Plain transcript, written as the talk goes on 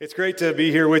It's great to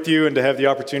be here with you and to have the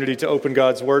opportunity to open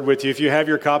God's Word with you. If you have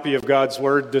your copy of God's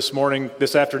Word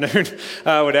this afternoon,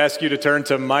 I would ask you to turn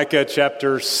to Micah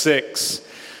chapter 6.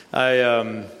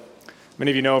 Many of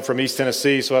you know I'm from East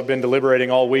Tennessee, so I've been deliberating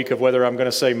all week of whether I'm going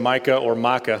to say Micah or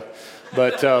Makkah.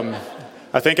 But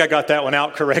I think I got that one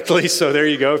out correctly, so there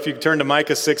you go. If you turn to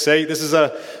Micah 6:8, this is a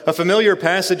familiar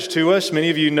passage to us. Many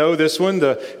of you know this one,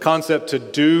 the concept to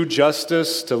do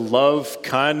justice, to love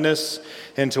kindness,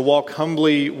 and to walk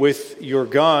humbly with your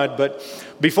God. But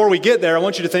before we get there, I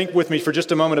want you to think with me for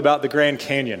just a moment about the Grand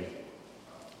Canyon.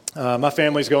 My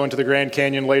family's going to the Grand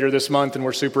Canyon later this month, and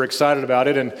we're super excited about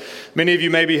it. And many of you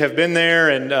maybe have been there,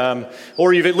 and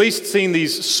or you've at least seen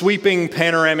these sweeping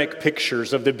panoramic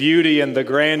pictures of the beauty and the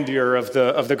grandeur of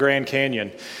the Grand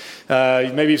Canyon.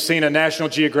 Maybe you've seen a National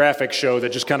Geographic show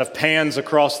that just kind of pans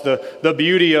across the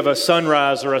beauty of a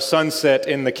sunrise or a sunset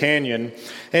in the canyon.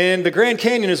 And the Grand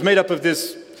Canyon is made up of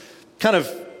this kind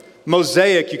of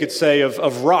mosaic, you could say,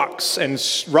 of rocks and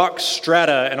rock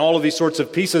strata and all of these sorts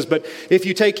of pieces. But if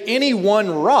you take any one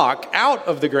rock out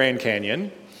of the Grand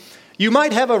Canyon, you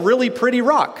might have a really pretty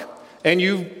rock. And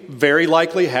you very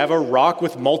likely have a rock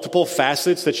with multiple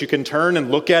facets that you can turn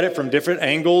and look at it from different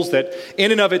angles that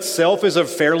in and of itself is a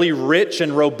fairly rich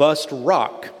and robust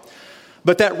rock.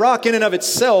 But that rock in and of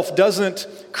itself doesn't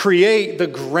create the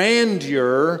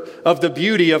grandeur of the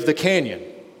beauty of the canyon.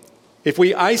 If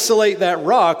we isolate that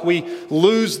rock, we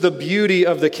lose the beauty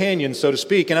of the canyon, so to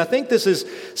speak. And I think this is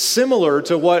similar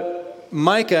to what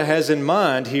Micah has in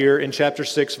mind here in chapter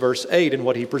 6, verse 8, and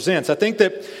what he presents. I think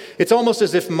that it's almost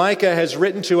as if Micah has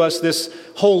written to us this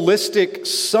holistic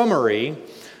summary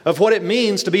of what it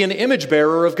means to be an image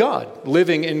bearer of God,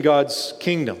 living in God's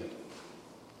kingdom.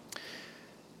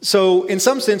 So, in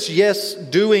some sense, yes,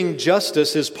 doing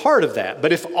justice is part of that.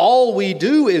 But if all we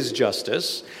do is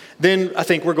justice, then I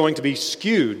think we're going to be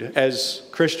skewed as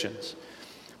Christians.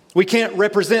 We can't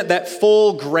represent that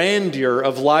full grandeur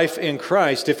of life in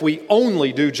Christ if we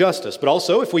only do justice, but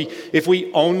also if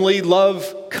we only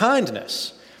love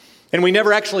kindness, and we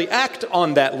never actually act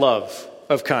on that love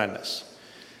of kindness.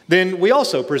 Then we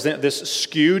also present this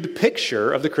skewed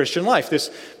picture of the Christian life,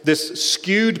 this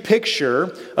skewed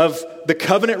picture of the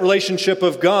covenant relationship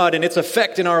of God and its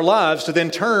effect in our lives to then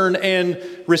turn and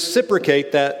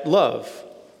reciprocate that love.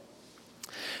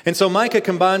 And so Micah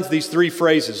combines these three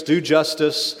phrases, do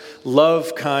justice,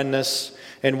 love kindness,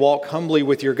 and walk humbly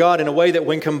with your God, in a way that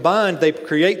when combined, they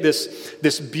create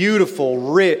this beautiful,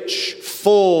 rich,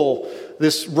 full,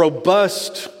 this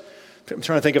robust, I'm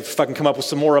trying to think if I can come up with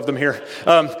some more of them here,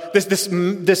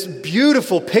 this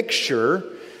beautiful picture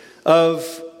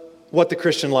of what the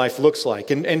Christian life looks like.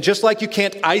 And just like you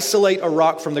can't isolate a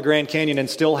rock from the Grand Canyon and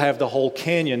still have the whole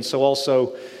canyon, so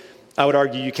also I would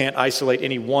argue you can't isolate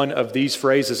any one of these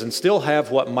phrases and still have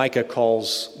what Micah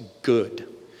calls good.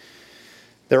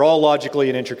 They're all logically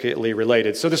and intricately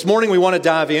related. So this morning we want to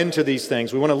dive into these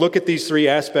things. We want to look at these three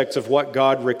aspects of what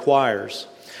God requires.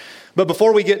 But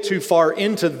before we get too far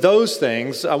into those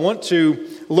things, I want to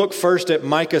look first at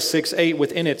Micah 6:8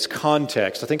 within its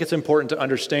context. I think it's important to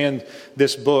understand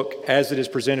this book as it is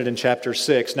presented in chapter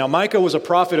 6. Now, Micah was a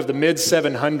prophet of the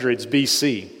mid-700s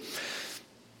BC.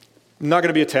 Not going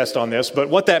to be a test on this, but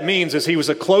what that means is he was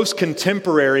a close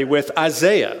contemporary with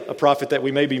Isaiah, a prophet that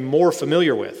we may be more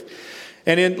familiar with.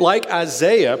 And like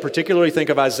Isaiah, particularly think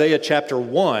of Isaiah chapter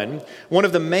 1, one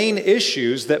of the main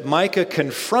issues that Micah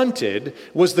confronted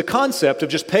was the concept of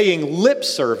just paying lip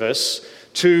service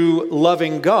to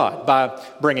loving God by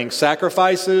bringing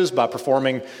sacrifices, by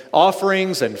performing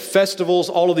offerings and festivals,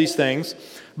 all of these things.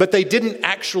 But they didn't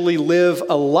actually live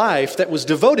a life that was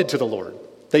devoted to the Lord.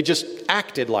 They just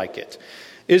acted like it.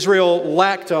 Israel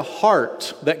lacked a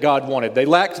heart that God wanted. They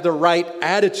lacked the right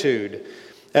attitude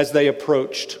as they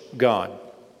approached God.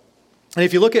 And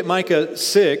if you look at Micah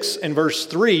 6 and verse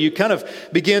 3, you kind of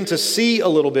begin to see a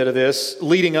little bit of this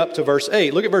leading up to verse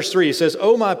 8. Look at verse 3. It says,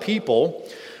 "O my people,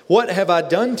 what have I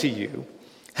done to you?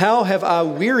 How have I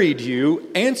wearied you?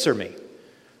 Answer me.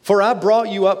 For I brought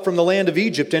you up from the land of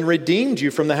Egypt and redeemed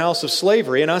you from the house of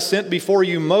slavery, and I sent before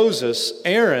you Moses,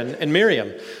 Aaron, and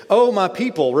Miriam. O my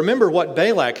people, remember what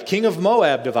Balak, king of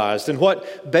Moab, devised, and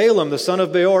what Balaam, the son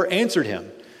of Beor, answered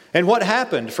him, and what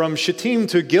happened from Shittim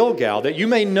to Gilgal, that you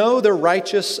may know the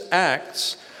righteous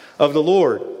acts of the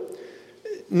Lord."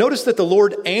 Notice that the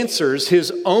Lord answers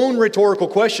his own rhetorical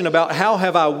question about how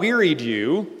have I wearied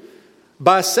you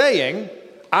by saying,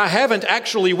 I haven't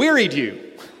actually wearied you.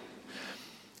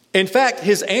 In fact,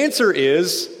 his answer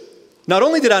is, Not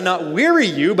only did I not weary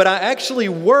you, but I actually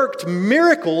worked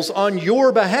miracles on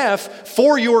your behalf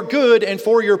for your good and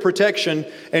for your protection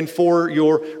and for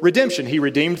your redemption. He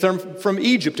redeemed them from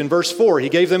Egypt in verse 4. He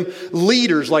gave them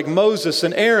leaders like Moses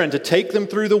and Aaron to take them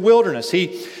through the wilderness.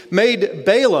 He made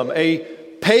Balaam, a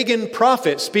pagan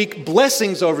prophet, speak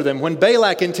blessings over them when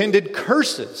Balak intended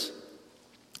curses.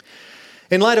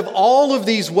 In light of all of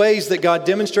these ways that God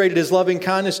demonstrated his loving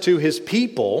kindness to his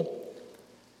people,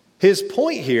 his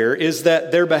point here is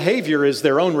that their behavior is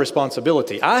their own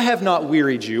responsibility. I have not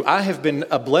wearied you. I have been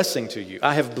a blessing to you.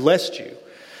 I have blessed you.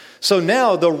 So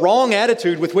now the wrong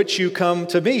attitude with which you come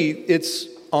to me, it's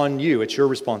on you. It's your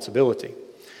responsibility.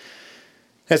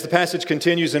 As the passage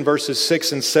continues in verses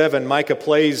 6 and 7, Micah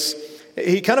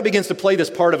he kind of begins to play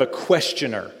this part of a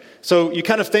questioner. So you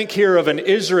kind of think here of an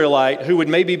Israelite who would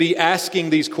maybe be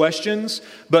asking these questions,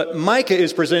 but Micah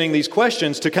is presenting these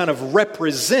questions to kind of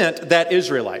represent that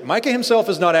Israelite. Micah himself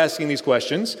is not asking these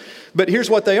questions, but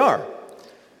here's what they are.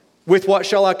 With what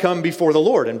shall I come before the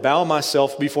Lord and bow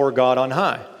myself before God on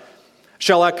high?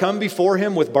 Shall I come before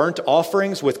him with burnt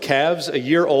offerings, with calves a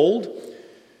year old?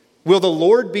 Will the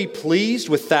Lord be pleased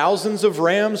with thousands of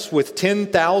rams, with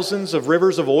 10,000s of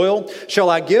rivers of oil? Shall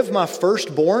I give my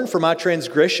firstborn for my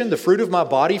transgression, the fruit of my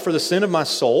body for the sin of my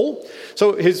soul?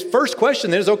 So his first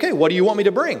question then is, okay, what do you want me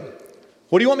to bring?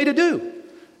 What do you want me to do?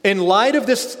 In light of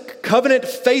this covenant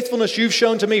faithfulness you've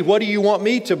shown to me, what do you want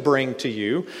me to bring to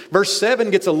you? Verse 7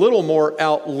 gets a little more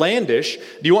outlandish.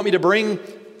 Do you want me to bring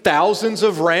thousands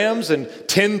of rams and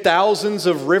 10,000s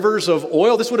of rivers of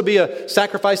oil? This would be a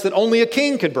sacrifice that only a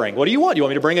king could bring. What do you want? Do you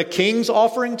want me to bring a king's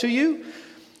offering to you?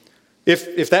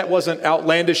 If that wasn't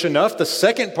outlandish enough, the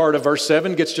second part of verse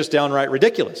 7 gets just downright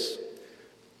ridiculous.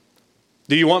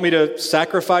 Do you want me to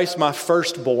sacrifice my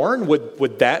firstborn?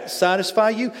 Would that satisfy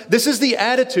you? This is the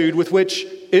attitude with which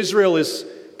Israel is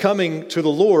coming to the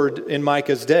Lord in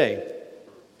Micah's day.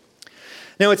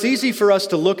 Now, it's easy for us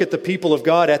to look at the people of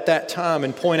God at that time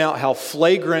and point out how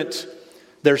flagrant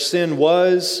their sin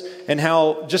was and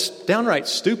how just downright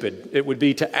stupid it would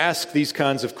be to ask these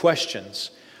kinds of questions.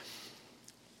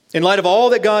 In light of all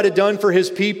that God had done for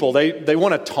his people, they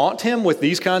want to taunt him with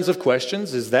these kinds of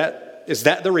questions. Is that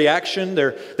the reaction,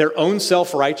 their own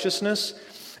self-righteousness?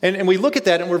 And we look at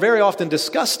that and we're very often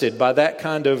disgusted by that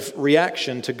kind of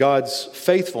reaction to God's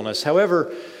faithfulness.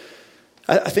 However,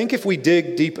 I think if we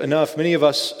dig deep enough, many of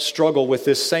us struggle with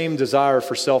this same desire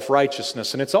for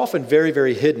self-righteousness, and it's often very,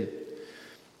 very hidden.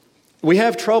 We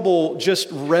have trouble just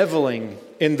reveling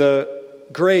in the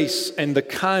grace and the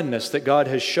kindness that God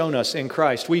has shown us in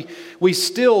Christ. We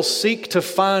still seek to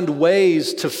find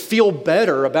ways to feel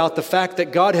better about the fact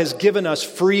that God has given us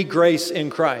free grace in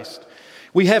Christ.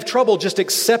 We have trouble just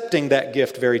accepting that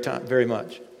gift very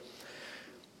much.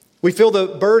 We feel the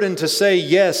burden to say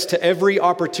yes to every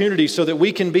opportunity so that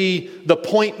we can be the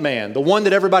point man, the one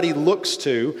that everybody looks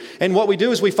to. And what we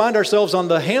do is we find ourselves on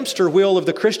the hamster wheel of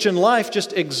the Christian life,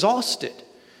 just exhausted,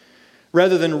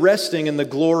 rather than resting in the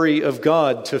glory of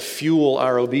God to fuel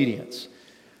our obedience.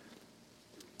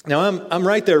 Now, I'm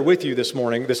right there with you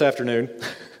this afternoon.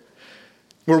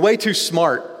 We're way too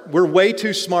smart. We're way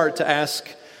too smart to ask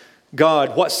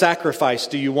God, what sacrifice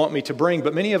do you want me to bring?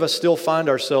 But many of us still find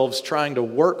ourselves trying to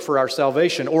work for our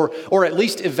salvation or at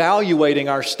least evaluating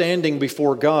our standing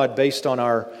before God based on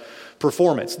our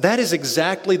performance. That is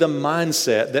exactly the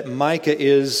mindset that Micah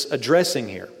is addressing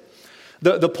here.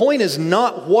 The point is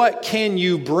not what can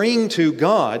you bring to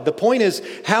God. The point is,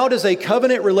 how does a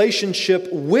covenant relationship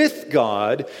with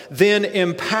God then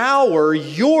empower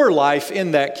your life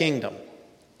in that kingdom?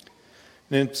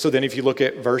 And so then if you look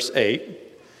at verse 8,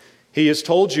 he has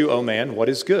told you, O man, what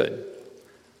is good.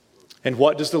 And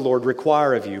what does the Lord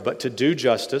require of you but to do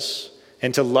justice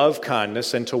and to love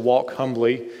kindness and to walk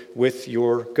humbly with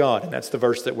your God? And that's the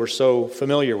verse that we're so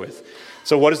familiar with.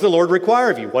 So what does the Lord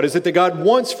require of you? What is it that God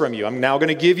wants from you? I'm now going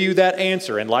to give you that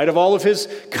answer. In light of all of his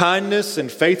kindness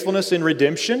and faithfulness in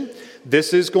redemption,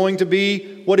 this is going to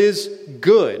be what is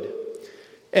good.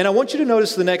 And I want you to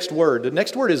notice the next word. The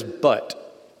next word is but.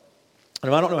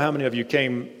 And I don't know how many of you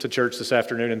came to church this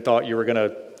afternoon and thought you were going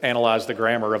to analyze the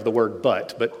grammar of the word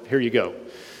but here you go.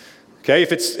 Okay,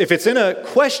 if it's in a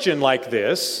question like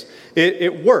this,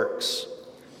 it works.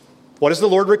 What does the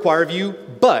Lord require of you?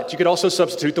 But you could also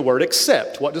substitute the word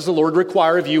except. What does the Lord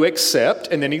require of you except?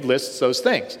 And then he lists those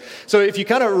things. So if you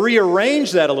kind of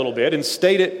rearrange that a little bit and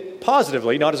state it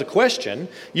positively, not as a question,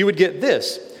 you would get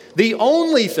this. The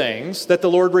only things that the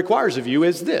Lord requires of you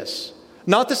is this.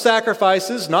 Not the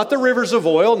sacrifices, not the rivers of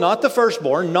oil, not the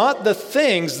firstborn, not the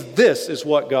things. This is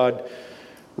what God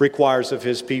requires of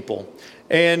his people.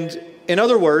 And In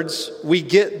other words, we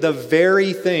get the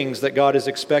very things that God is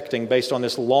expecting based on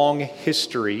this long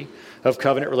history of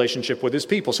covenant relationship with his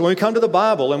people. So when we come to the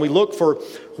Bible and we look for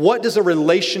what does a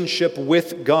relationship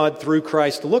with God through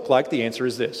Christ look like, the answer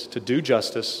is this: to do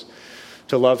justice,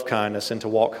 to love kindness, and to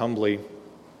walk humbly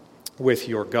with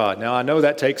your God. Now, I know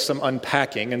that takes some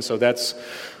unpacking, and so that's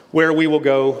where we will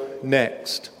go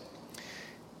next.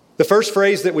 The first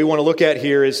phrase that we want to look at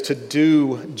here is to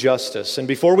do justice. And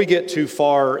before we get too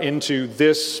far into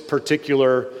this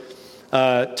particular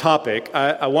topic,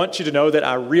 I want you to know that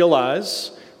I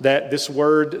realize that this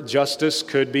word justice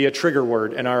could be a trigger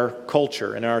word in our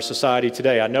culture, in our society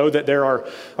today. I know that there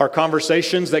are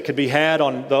conversations that could be had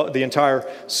on the entire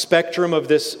spectrum of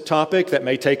this topic that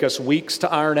may take us weeks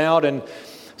to iron out, and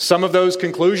some of those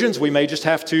conclusions we may just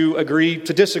have to agree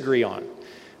to disagree on.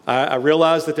 I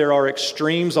realize that there are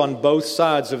extremes on both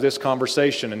sides of this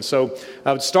conversation, and so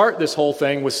I would start this whole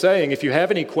thing with saying, if you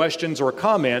have any questions or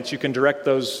comments, you can direct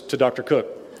those to Dr. Cook.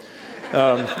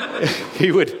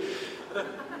 He would...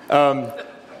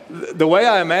 the way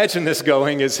I imagine this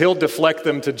going is he'll deflect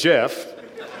them to Jeff,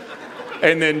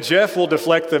 and then Jeff will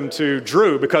deflect them to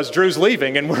Drew because Drew's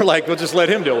leaving, and we're like, we'll just let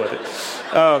him deal with it.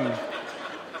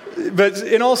 But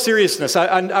in all seriousness,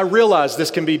 I realize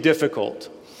this can be difficult,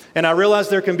 and I realize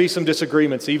there can be some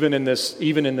disagreements even in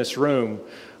this room.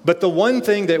 But the one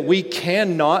thing that we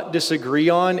cannot disagree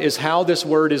on is how this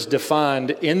word is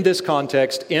defined in this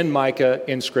context, in Micah,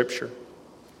 in Scripture.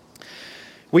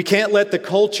 We can't let the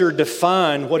culture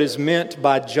define what is meant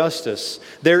by justice.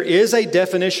 There is a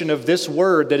definition of this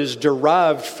word that is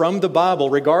derived from the Bible,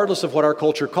 regardless of what our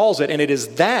culture calls it, and it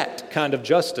is that kind of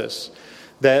justice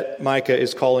that Micah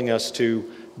is calling us to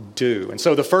do. And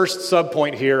so the first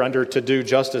subpoint here under to do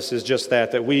justice is just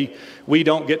that we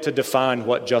don't get to define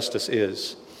what justice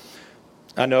is.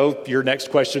 I know your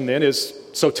next question then is,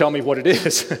 so tell me what it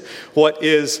is. What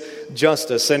is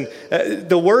justice? And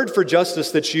the word for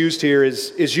justice that's used here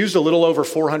is used a little over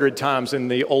 400 times in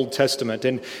the Old Testament,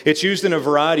 and it's used in a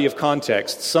variety of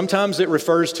contexts. Sometimes it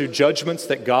refers to judgments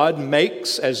that God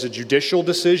makes as a judicial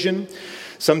decision.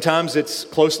 Sometimes it's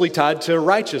closely tied to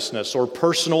righteousness or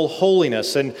personal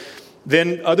holiness, and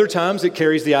then other times it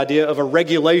carries the idea of a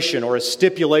regulation or a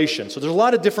stipulation. So there's a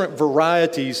lot of different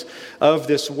varieties of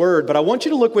this word, but I want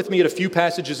you to look with me at a few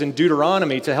passages in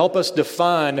Deuteronomy to help us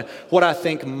define what I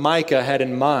think Micah had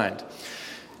in mind.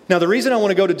 Now, the reason I want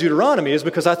to go to Deuteronomy is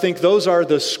because I think those are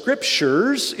the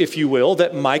scriptures, if you will,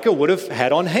 that Micah would have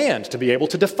had on hand to be able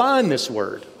to define this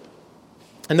word.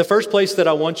 And the first place that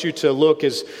I want you to look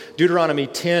is Deuteronomy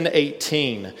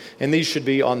 10:18, and these should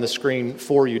be on the screen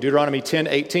for you. Deuteronomy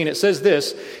 10:18, it says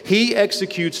this: He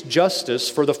executes justice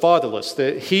for the fatherless.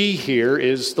 The he here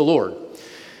is the Lord.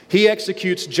 He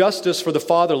executes justice for the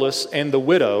fatherless and the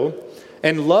widow,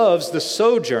 and loves the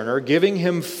sojourner, giving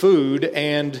him food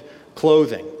and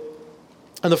clothing.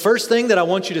 And the first thing that I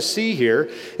want you to see here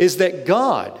is that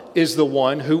God is the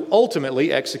one who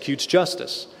ultimately executes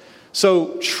justice.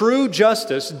 So true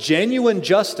justice, genuine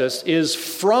justice, is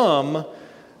from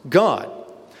God.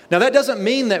 Now that doesn't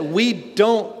mean that we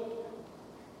don't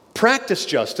practice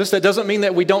justice. That doesn't mean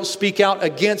that we don't speak out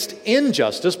against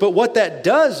injustice. But what that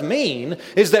does mean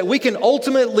is that we can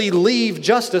ultimately leave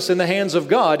justice in the hands of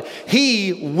God.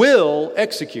 He will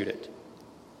execute it.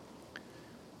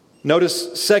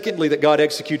 Notice, secondly, that God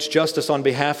executes justice on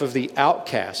behalf of the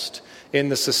outcast in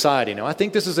the society. Now, I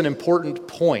think this is an important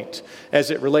point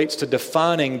as it relates to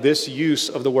defining this use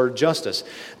of the word justice.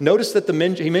 Notice that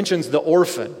he mentions the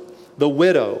orphan, the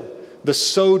widow, the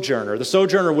sojourner. The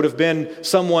sojourner would have been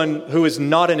someone who is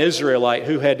not an Israelite,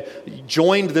 who had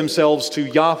joined themselves to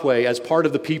Yahweh as part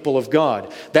of the people of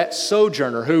God. That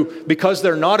sojourner who, because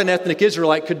they're not an ethnic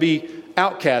Israelite, could be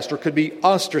outcast or could be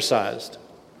ostracized.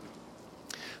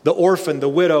 The orphan, the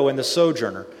widow, and the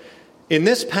sojourner. In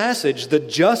this passage, the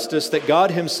justice that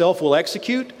God himself will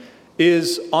execute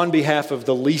is on behalf of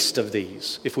the least of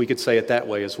these, if we could say it that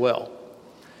way as well.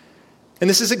 And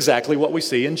this is exactly what we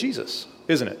see in Jesus,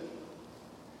 isn't it?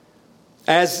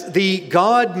 As the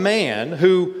God-man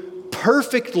who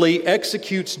perfectly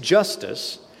executes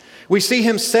justice, we see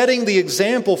him setting the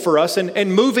example for us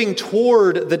and moving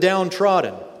toward the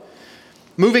downtrodden,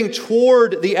 moving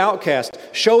toward the outcast,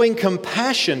 showing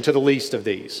compassion to the least of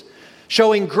these,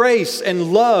 showing grace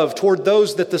and love toward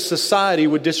those that the society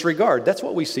would disregard. That's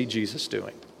what we see Jesus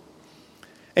doing.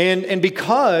 And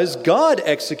because God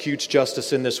executes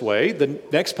justice in this way, the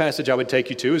next passage I would take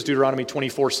you to is Deuteronomy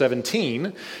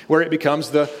 24:17, where it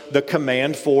becomes the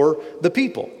command for the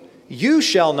people. You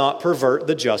shall not pervert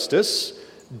the justice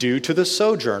due to the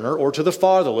sojourner or to the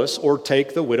fatherless, or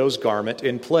take the widow's garment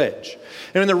in pledge.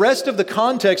 And in the rest of the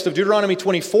context of Deuteronomy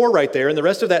 24 right there, in the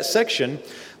rest of that section,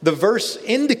 the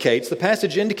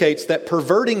passage indicates that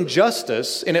perverting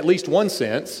justice, in at least one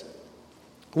sense,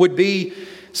 would be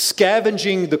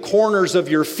scavenging the corners of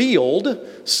your field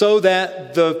so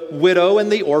that the widow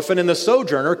and the orphan and the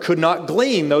sojourner could not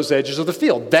glean those edges of the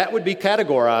field. That would be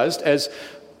categorized as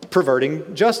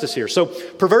perverting justice here. So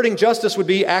perverting justice would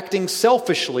be acting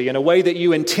selfishly in a way that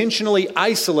you intentionally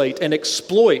isolate and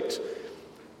exploit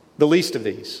the least of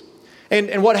these.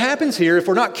 And what happens here, if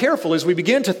we're not careful, is we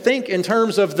begin to think in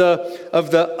terms of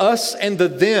the us and the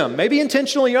them, maybe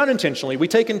intentionally or unintentionally. We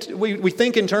think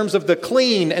in terms of the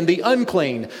clean and the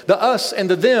unclean, the us and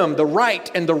the them, the right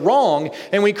and the wrong,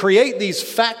 and we create these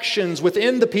factions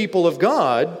within the people of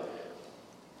God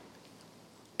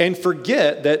and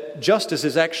forget that justice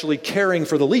is actually caring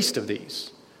for the least of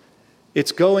these.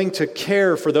 It's going to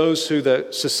care for those who the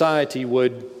society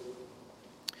would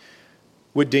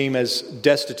deem as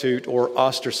destitute or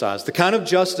ostracized. The kind of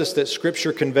justice that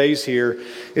Scripture conveys here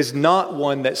is not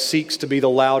one that seeks to be the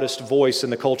loudest voice in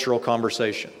the cultural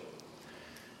conversation.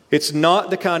 It's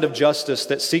not the kind of justice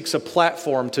that seeks a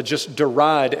platform to just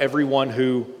deride everyone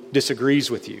who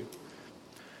disagrees with you.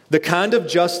 The kind of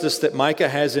justice that Micah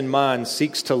has in mind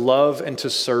seeks to love and to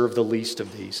serve the least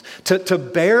of these, to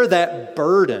bear that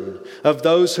burden of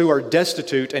those who are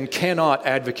destitute and cannot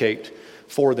advocate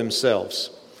for themselves.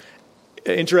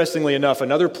 Interestingly enough,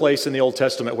 another place in the Old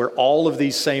Testament where all of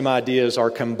these same ideas are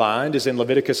combined is in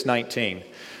Leviticus 19.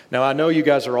 Now, I know you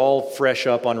guys are all fresh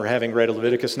up on having read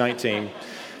Leviticus 19,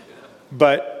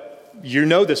 but you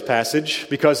know this passage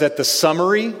because at the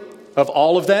summary of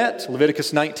all of that,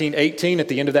 Leviticus 19:18, at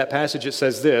the end of that passage, it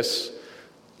says this: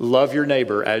 love your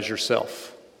neighbor as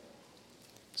yourself.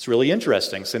 It's really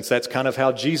interesting since that's kind of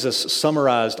how Jesus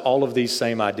summarized all of these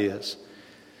same ideas.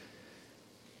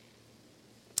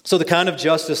 So the kind of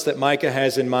justice that Micah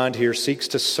has in mind here seeks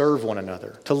to serve one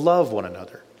another, to love one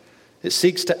another. It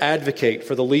seeks to advocate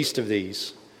for the least of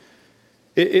these.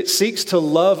 It seeks to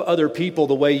love other people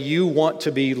the way you want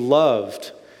to be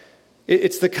loved.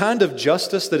 It's the kind of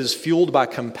justice that is fueled by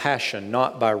compassion,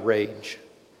 not by rage.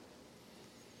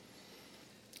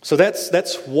 So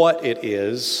that's what it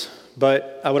is.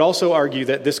 But I would also argue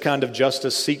that this kind of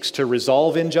justice seeks to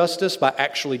resolve injustice by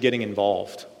actually getting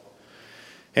involved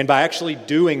and by actually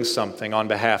doing something on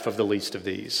behalf of the least of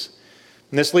these.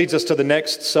 And this leads us to the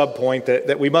next subpoint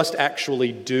that we must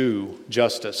actually do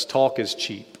justice. Talk is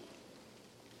cheap.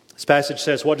 This passage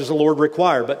says, what does the Lord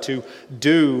require but to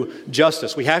do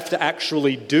justice? We have to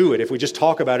actually do it. If we just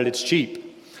talk about it, it's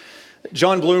cheap.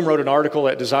 John Bloom wrote an article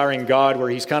at Desiring God where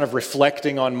he's kind of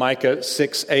reflecting on Micah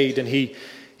 6:8, and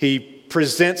he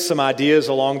presents some ideas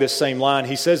along this same line.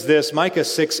 He says this: Micah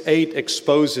 6:8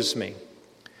 exposes me.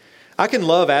 I can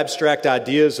love abstract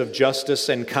ideas of justice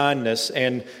and kindness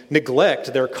and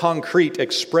neglect their concrete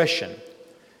expression.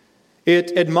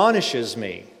 It admonishes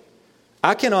me.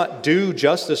 I cannot do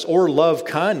justice or love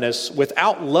kindness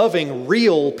without loving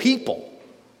real people.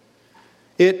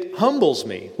 It humbles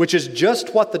me, which is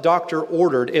just what the doctor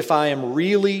ordered if I am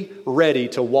really ready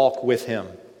to walk with him.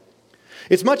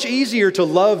 It's much easier to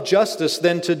love justice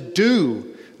than to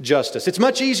do justice. It's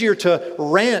much easier to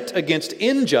rant against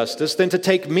injustice than to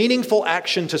take meaningful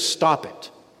action to stop it.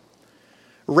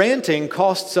 Ranting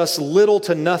costs us little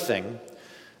to nothing.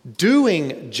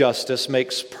 Doing justice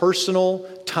makes personal,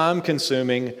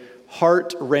 time-consuming,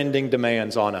 heart-rending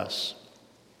demands on us.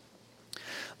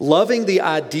 Loving the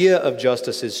idea of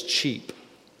justice is cheap,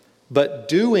 but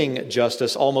doing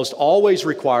justice almost always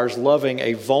requires loving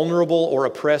a vulnerable or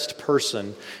oppressed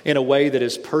person in a way that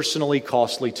is personally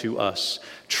costly to us.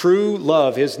 True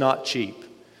love is not cheap.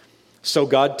 So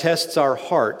God tests our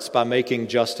hearts by making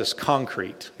justice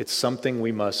concrete. It's something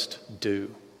we must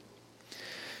do.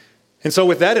 And so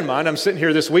with that in mind, I'm sitting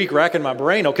here this week racking my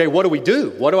brain. Okay, what do we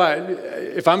do?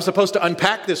 If I'm supposed to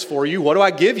unpack this for you, what do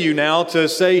I give you now to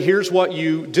say, here's what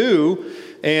you do?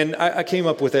 And I came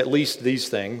up with at least these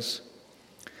things.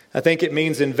 I think it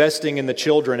means investing in the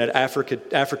children at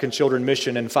African Children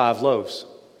Mission and 5 Loaves.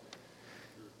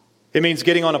 It means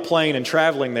getting on a plane and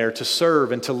traveling there to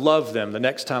serve and to love them the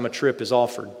next time a trip is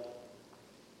offered.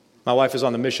 My wife is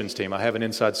on the missions team. I have an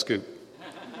inside scoop.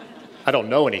 I don't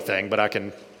know anything, but I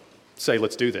can say,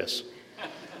 let's do this.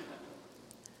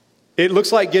 It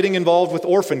looks like getting involved with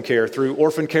orphan care through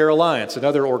Orphan Care Alliance,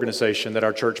 another organization that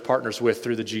our church partners with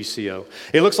through the GCO.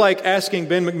 It looks like asking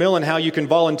Ben McMillan how you can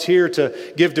volunteer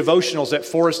to give devotionals at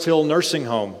Forest Hill Nursing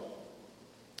Home.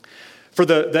 For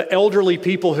the elderly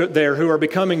people there who are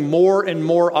becoming more and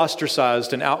more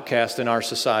ostracized and outcast in our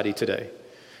society today.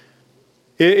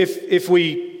 If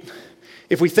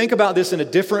we think about this in a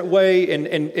different way, and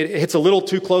it hits a little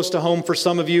too close to home for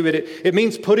some of you, it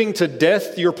means putting to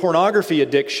death your pornography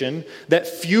addiction that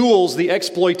fuels the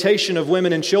exploitation of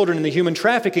women and children in the human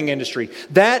trafficking industry.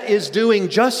 That is doing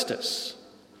justice.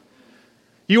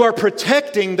 You are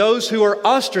protecting those who are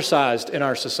ostracized in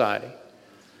our society.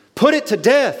 Put it to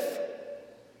death.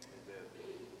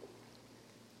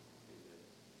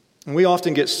 And we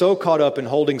often get so caught up in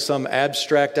holding some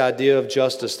abstract idea of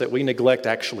justice that we neglect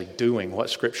actually doing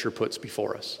what Scripture puts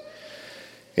before us.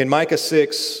 In Micah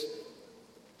 6,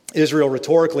 Israel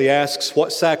rhetorically asks,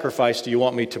 "What sacrifice do you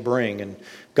want me to bring?" And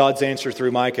God's answer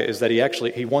through Micah is that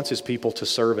He wants His people to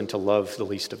serve and to love the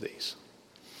least of these.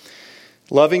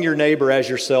 Loving your neighbor as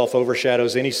yourself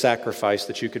overshadows any sacrifice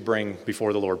that you could bring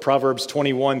before the Lord. Proverbs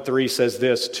 21:3 says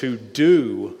this, "To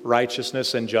do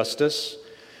righteousness and justice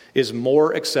is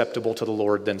more acceptable to the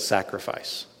Lord than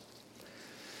sacrifice."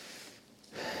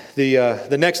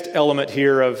 The next element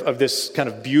here of this kind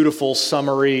of beautiful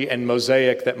summary and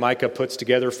mosaic that Micah puts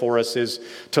together for us is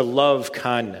to love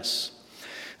kindness.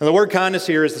 And the word kindness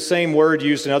here is the same word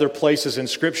used in other places in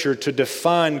Scripture to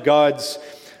define God's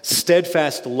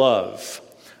steadfast love,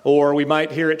 or we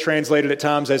might hear it translated at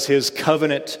times as His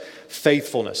covenant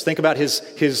faithfulness. Think about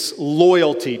His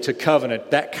loyalty to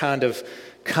covenant, that kind of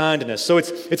kindness. So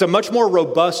it's a much more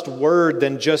robust word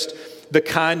than just the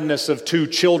kindness of two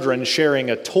children sharing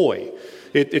a toy.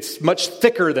 It's much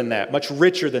thicker than that, much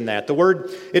richer than that. The word,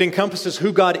 it encompasses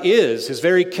who God is, His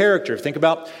very character. Think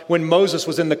about when Moses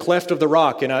was in the cleft of the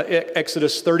rock in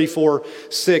Exodus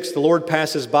 34:6. The Lord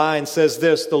passes by and says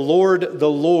this, the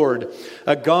Lord,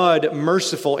 a God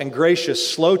merciful and gracious,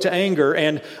 slow to anger,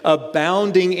 and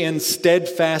abounding in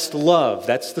steadfast love."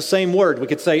 That's the same word. We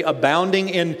could say abounding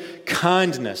in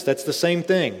kindness. That's the same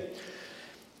thing.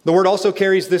 The word also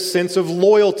carries this sense of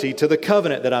loyalty to the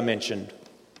covenant that I mentioned.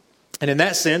 And in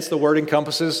that sense, the word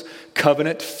encompasses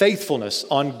covenant faithfulness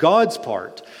on God's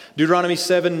part. Deuteronomy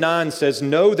 7:9 says,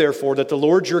 "Know therefore that the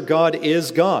Lord your God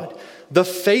is God, the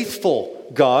faithful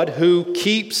God who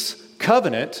keeps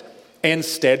covenant and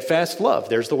steadfast love."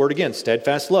 There's the word again,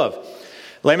 steadfast love.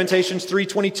 Lamentations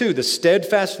 3:22, "The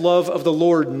steadfast love of the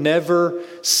Lord never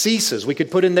ceases." We could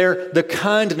put in there, the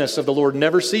kindness of the Lord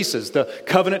never ceases. The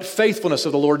covenant faithfulness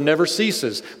of the Lord never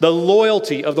ceases. The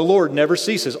loyalty of the Lord never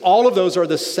ceases. All of those are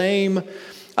the same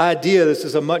idea. This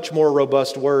is a much more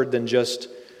robust word than just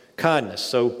kindness.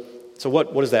 So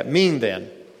what does that mean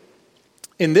then?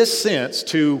 In this sense,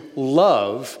 to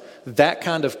love that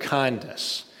kind of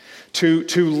kindness, to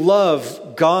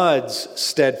love God's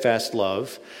steadfast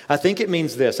love, I think it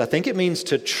means this. I think it means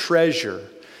to treasure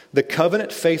the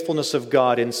covenant faithfulness of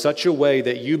God in such a way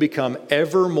that you become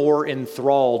ever more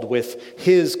enthralled with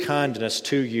His kindness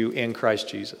to you in Christ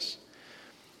Jesus.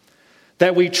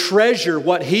 That we treasure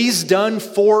what He's done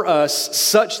for us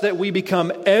such that we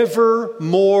become ever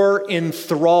more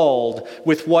enthralled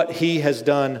with what He has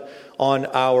done on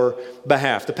our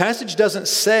behalf. The passage doesn't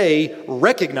say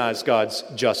recognize God's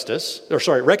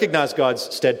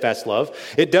steadfast love.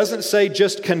 It doesn't say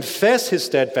just confess His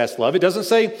steadfast love. It doesn't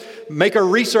say make a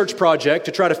research project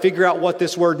to try to figure out what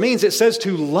this word means. It says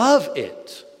to love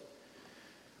it,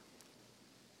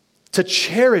 to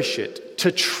cherish it,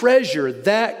 to treasure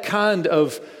that kind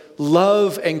of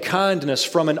love and kindness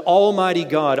from an almighty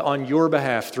God on your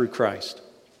behalf through Christ.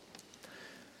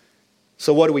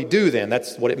 So what do we do then?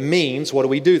 That's what it means. What do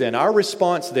we do then? Our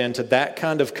response then to that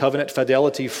kind of covenant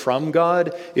fidelity from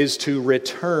God is to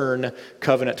return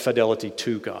covenant fidelity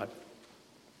to God.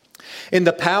 In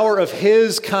the power of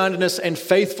His kindness and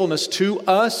faithfulness to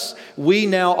us, we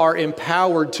now are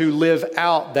empowered to live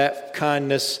out that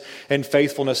kindness and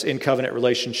faithfulness in covenant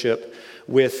relationship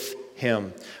with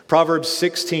Him. Proverbs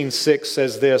 16:6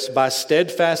 says this, "By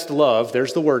steadfast love,"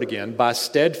 there's the word again, "by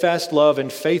steadfast love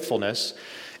and faithfulness,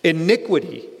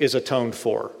 iniquity is atoned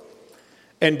for,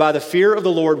 and by the fear of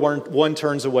the Lord one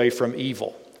turns away from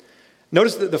evil."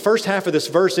 Notice that the first half of this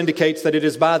verse indicates that it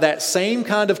is by that same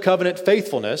kind of covenant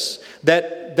faithfulness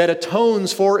that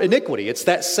atones for iniquity. It's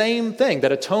that same thing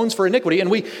that atones for iniquity. And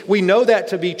we know that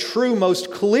to be true most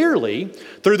clearly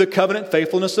through the covenant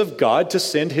faithfulness of God to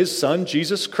send His Son,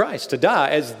 Jesus Christ, to die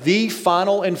as the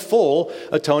final and full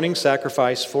atoning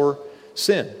sacrifice for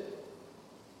sin.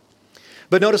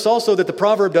 But notice also that the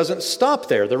proverb doesn't stop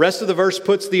there. The rest of the verse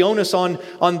puts the onus on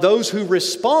those who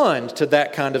respond to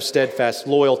that kind of steadfast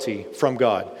loyalty from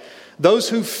God. Those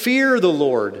who fear the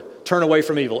Lord turn away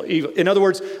from evil. In other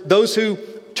words, those who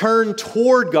turn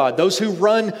toward God, those who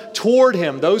run toward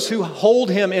Him, those who hold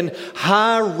Him in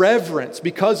high reverence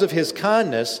because of His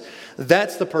kindness,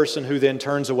 that's the person who then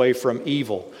turns away from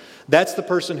evil. That's the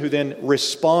person who then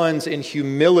responds in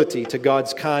humility to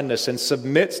God's kindness and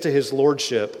submits to his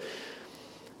lordship.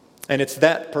 And it's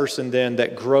that person then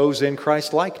that grows in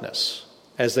Christ likeness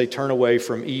as they turn away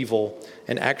from evil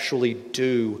and actually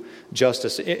do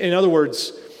justice. In other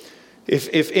words,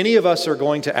 if any of us are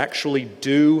going to actually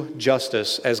do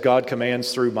justice as God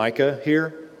commands through Micah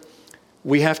here,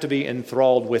 we have to be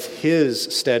enthralled with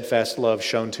his steadfast love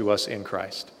shown to us in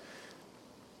Christ.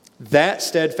 That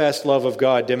steadfast love of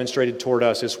God demonstrated toward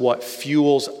us is what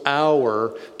fuels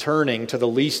our turning to the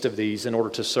least of these in order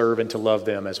to serve and to love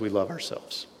them as we love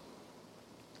ourselves.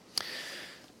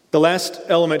 The last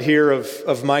element here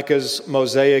of Micah's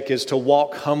mosaic is to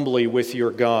walk humbly with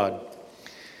your God.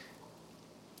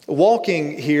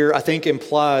 Walking here, I think,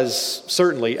 implies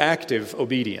certainly active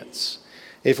obedience.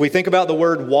 If we think about the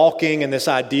word walking and this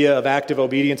idea of active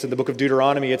obedience in the book of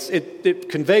Deuteronomy, it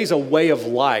conveys a way of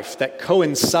life that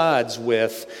coincides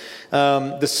with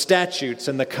the statutes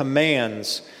and the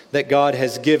commands that God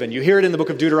has given. You hear it in the book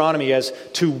of Deuteronomy as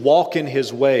to walk in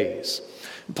his ways.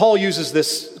 Paul uses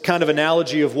this kind of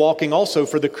analogy of walking also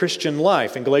for the Christian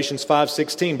life in Galatians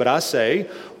 5:16. But I say,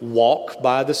 walk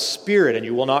by the Spirit, and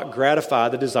you will not gratify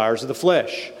the desires of the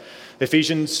flesh.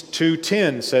 Ephesians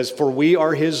 2:10 says, for we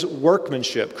are his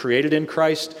workmanship, created in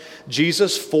Christ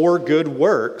Jesus for good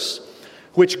works,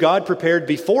 which God prepared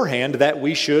beforehand that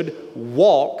we should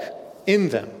walk in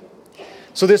them.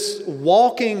 So this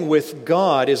walking with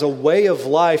God is a way of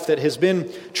life that has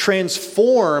been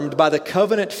transformed by the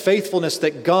covenant faithfulness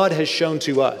that God has shown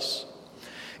to us.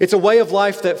 It's a way of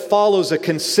life that follows a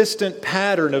consistent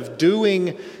pattern of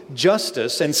doing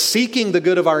justice and seeking the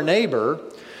good of our neighbor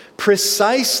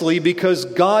precisely because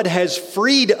God has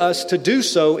freed us to do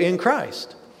so in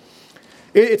Christ.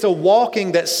 It's a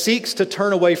walking that seeks to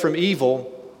turn away from evil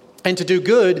and to do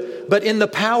good, but in the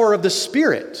power of the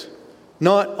Spirit,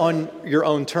 not on your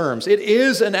own terms. It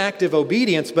is an active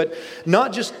obedience, but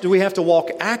not just do we have to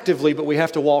walk actively, but we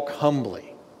have to walk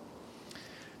humbly.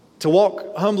 To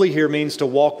walk humbly here means to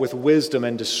walk with wisdom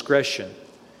and discretion.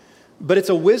 But it's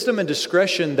a wisdom and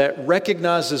discretion that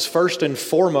recognizes first and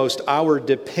foremost our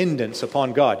dependence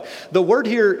upon God. The word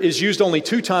here is used only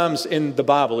 2 times in the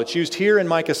Bible. It's used here in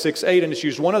Micah 6:8, and it's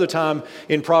used one other time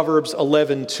in Proverbs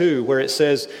 11:2, where it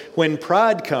says, when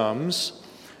pride comes,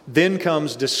 then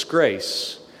comes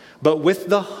disgrace. But with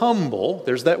the humble,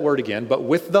 there's that word again, but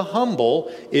with the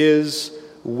humble is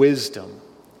wisdom.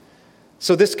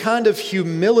 So this kind of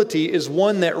humility is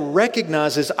one that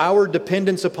recognizes our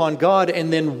dependence upon God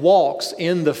and then walks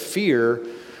in the fear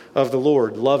of the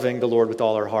Lord, loving the Lord with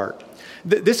all our heart.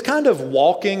 This kind of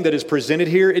walking that is presented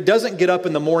here, it doesn't get up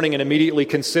in the morning and immediately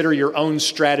consider your own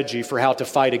strategy for how to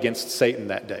fight against Satan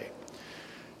that day.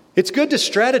 It's good to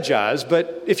strategize,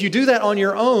 but if you do that on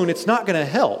your own, it's not going to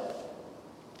help.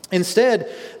 Instead,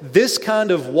 this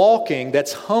kind of walking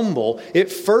that's humble,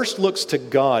 it first looks to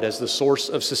God as the source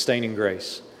of sustaining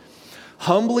grace.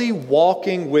 Humbly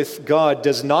walking with God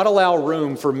does not allow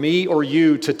room for me or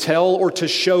you to tell or to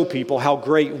show people how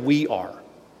great we are.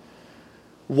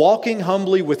 Walking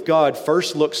humbly with God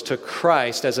first looks to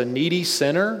Christ as a needy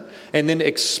sinner and then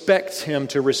expects him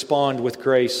to respond with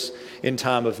grace in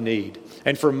time of need.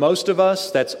 And for most of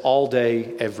us, that's all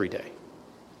day, every day.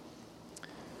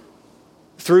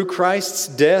 Through Christ's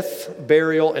death,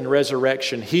 burial, and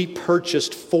resurrection, he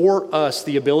purchased for us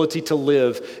the ability to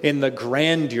live in the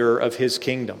grandeur of his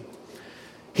kingdom.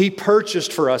 He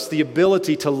purchased for us the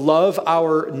ability to love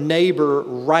our neighbor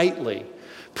rightly,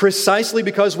 precisely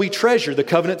because we treasure the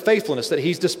covenant faithfulness that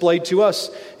he's displayed to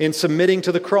us in submitting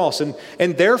to the cross. And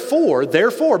therefore,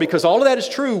 because all of that is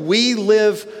true, we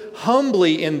live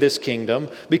humbly in this kingdom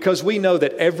because we know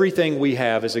that everything we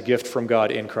have is a gift from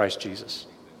God in Christ Jesus.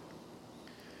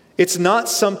 It's not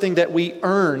something that we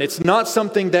earn. It's not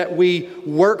something that we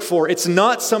work for. It's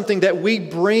not something that we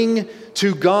bring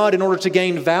to God in order to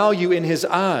gain value in his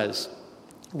eyes.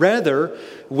 Rather,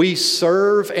 we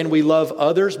serve and we love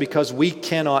others because we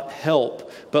cannot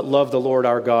help but love the Lord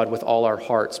our God with all our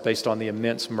hearts based on the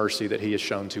immense mercy that he has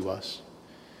shown to us.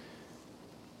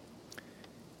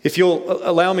 If you'll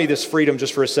allow me this freedom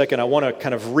just for a second, I want to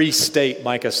kind of restate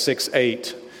Micah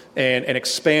 6:8 and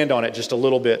expand on it just a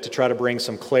little bit to try to bring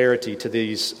some clarity to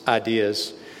these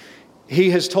ideas. He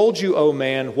has told you, O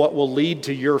man, what will lead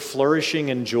to your flourishing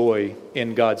and joy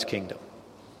in God's kingdom.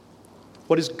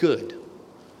 What is good?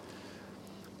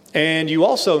 And you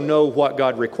also know what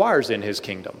God requires in his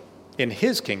kingdom,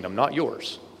 not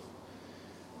yours.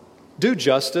 Do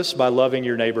justice by loving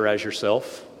your neighbor as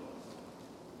yourself.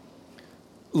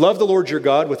 Love the Lord your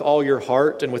God with all your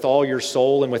heart and with all your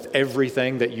soul and with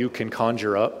everything that you can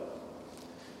conjure up.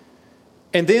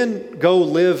 And then go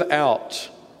live out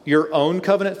your own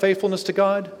covenant faithfulness to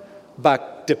God by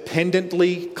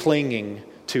dependently clinging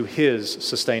to His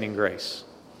sustaining grace.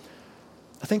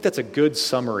 I think that's a good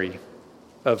summary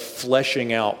of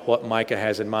fleshing out what Micah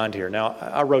has in mind here. Now,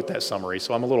 I wrote that summary,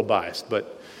 so I'm a little biased,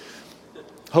 but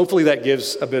hopefully that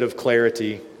gives a bit of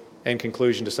clarity and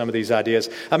conclusion to some of these ideas.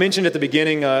 I mentioned at the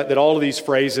beginning that all of these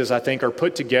phrases, I think, are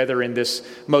put together in this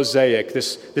mosaic,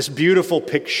 this beautiful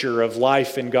picture of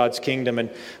life in God's kingdom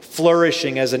and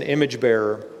flourishing as an image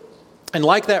bearer. And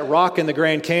like that rock in the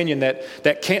Grand Canyon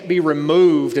that can't be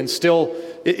removed and still,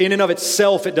 in and of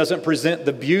itself, it doesn't present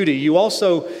the beauty. You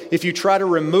also, if you try to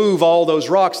remove all those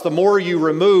rocks, the more you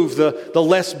remove, the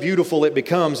less beautiful it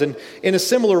becomes. And in a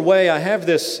similar way, I have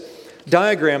this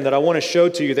diagram that I want to show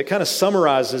to you that kind of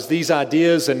summarizes these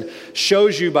ideas and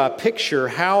shows you by picture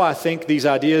how I think these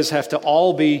ideas have to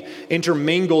all be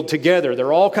intermingled together.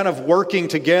 They're all kind of working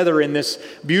together in this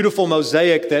beautiful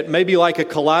mosaic that maybe like a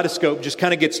kaleidoscope just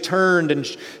kind of gets turned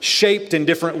and shaped in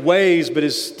different ways, but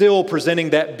is still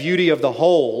presenting that beauty of the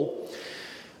whole.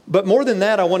 But more than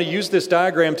that, I want to use this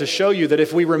diagram to show you that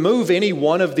if we remove any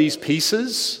one of these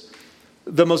pieces,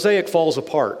 the mosaic falls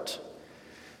apart.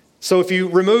 So if you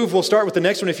remove, we'll start with the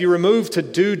next one. If you remove to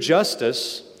do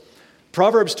justice,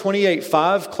 Proverbs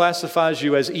 28:5 classifies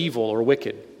you as evil or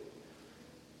wicked.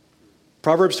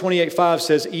 Proverbs 28:5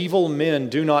 says, evil men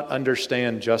do not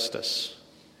understand justice,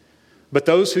 but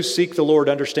those who seek the Lord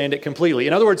understand it completely.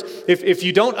 In other words, if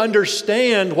you don't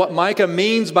understand what Micah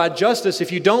means by justice,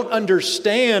 if you don't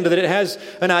understand that it has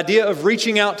an idea of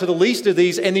reaching out to the least of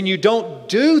these, and then you don't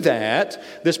do that,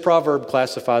 this proverb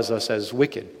classifies us as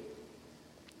wicked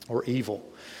or evil.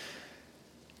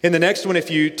 In the next one, if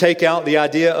you take out the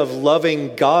idea of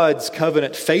loving God's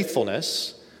covenant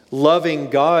faithfulness, loving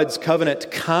God's covenant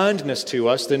kindness to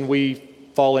us, then we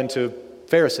fall into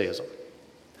Pharisaism.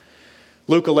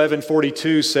 Luke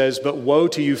 11:42 says, but woe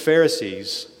to you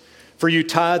Pharisees, for you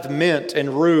tithe mint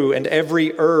and rue and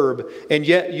every herb, and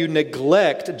yet you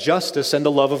neglect justice and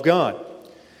the love of God.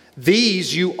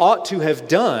 These you ought to have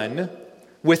done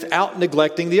without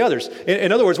neglecting the others.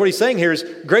 In other words, what he's saying here is,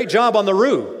 great job on the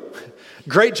rue.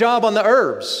 Great job on the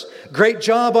herbs. Great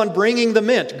job on bringing the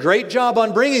mint. Great job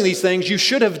on bringing these things. You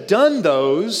should have done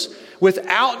those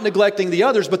without neglecting the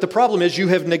others, but the problem is you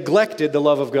have neglected the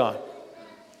love of God.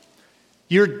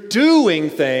 You're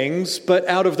doing things, but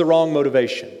out of the wrong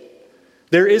motivation.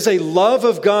 There is a love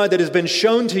of God that has been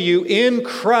shown to you in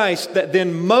Christ that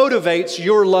then motivates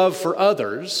your love for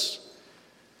others.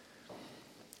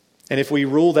 And if we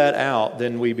rule that out,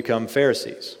 then we become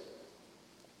Pharisees.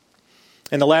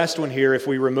 And the last one here, if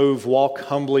we remove walk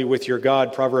humbly with your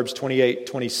God, Proverbs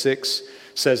 28:26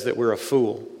 says that we're a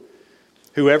fool.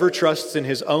 Whoever trusts in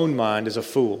his own mind is a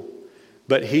fool,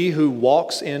 but he who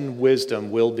walks in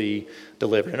wisdom will be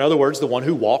delivered. In other words, the one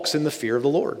who walks in the fear of the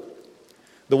Lord.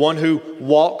 The one who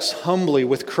walks humbly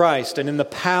with Christ and in the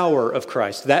power of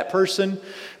Christ. That person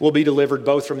will be delivered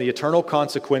both from the eternal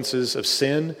consequences of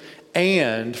sin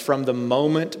and from the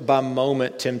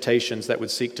moment-by-moment temptations that would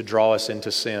seek to draw us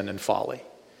into sin and folly.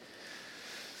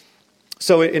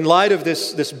 So in light of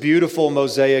this beautiful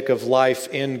mosaic of life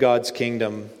in God's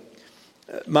kingdom,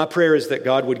 my prayer is that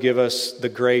God would give us the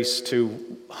grace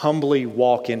to humbly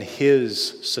walk in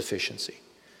His sufficiency,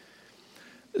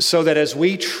 so that as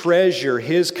we treasure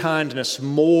His kindness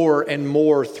more and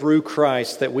more through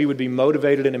Christ, that we would be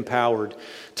motivated and empowered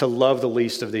to love the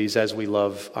least of these as we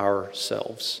love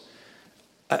ourselves.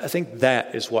 I think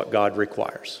that is what God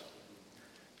requires.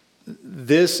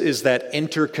 This is that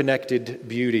interconnected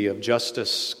beauty of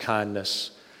justice,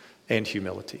 kindness, and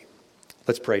humility.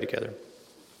 Let's pray together.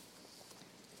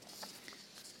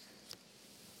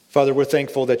 Father, we're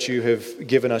thankful that you have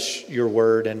given us your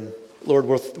word, and Lord,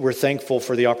 we're thankful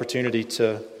for the opportunity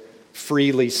to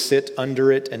freely sit under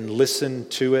it and listen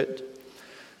to it.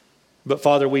 But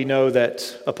Father, we know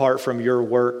that apart from your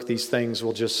work, these things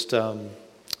will just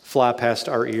fly past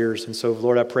our ears. And so,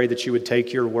 Lord, I pray that you would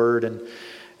take your word, and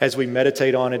as we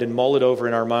meditate on it and mull it over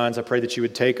in our minds, I pray that you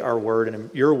would take our word and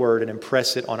your word and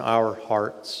impress it on our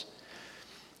hearts.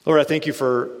 Lord, I thank you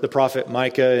for the prophet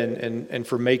Micah and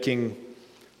for making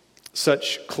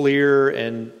such clear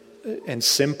and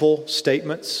simple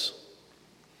statements.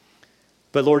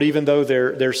 But Lord, even though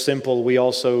they're simple, we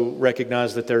also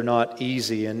recognize that they're not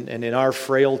easy. And in our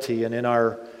frailty and in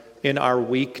our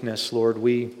weakness, Lord,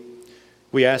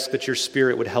 we ask that your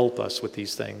Spirit would help us with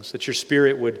these things, that your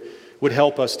Spirit would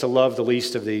help us to love the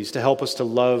least of these, to help us to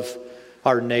love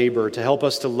our neighbor, to help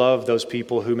us to love those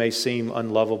people who may seem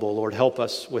unlovable. Lord, help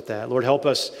us with that. Lord, help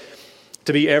us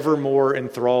to be ever more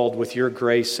enthralled with your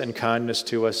grace and kindness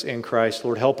to us in Christ.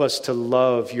 Lord, help us to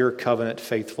love your covenant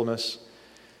faithfulness.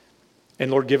 And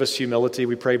Lord, give us humility.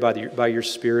 We pray by your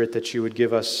Spirit that you would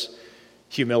give us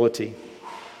humility,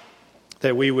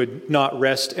 that we would not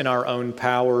rest in our own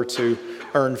power to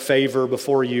earn favor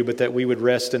before you, but that we would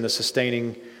rest in the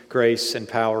sustaining grace and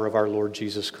power of our Lord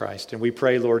Jesus Christ. And we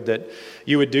pray, Lord, that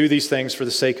you would do these things for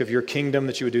the sake of your kingdom,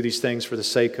 that you would do these things for the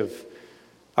sake of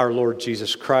our Lord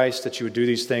Jesus Christ, that you would do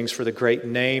these things for the great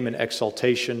name and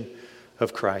exaltation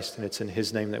of Christ. And it's in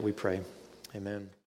his name that we pray. Amen.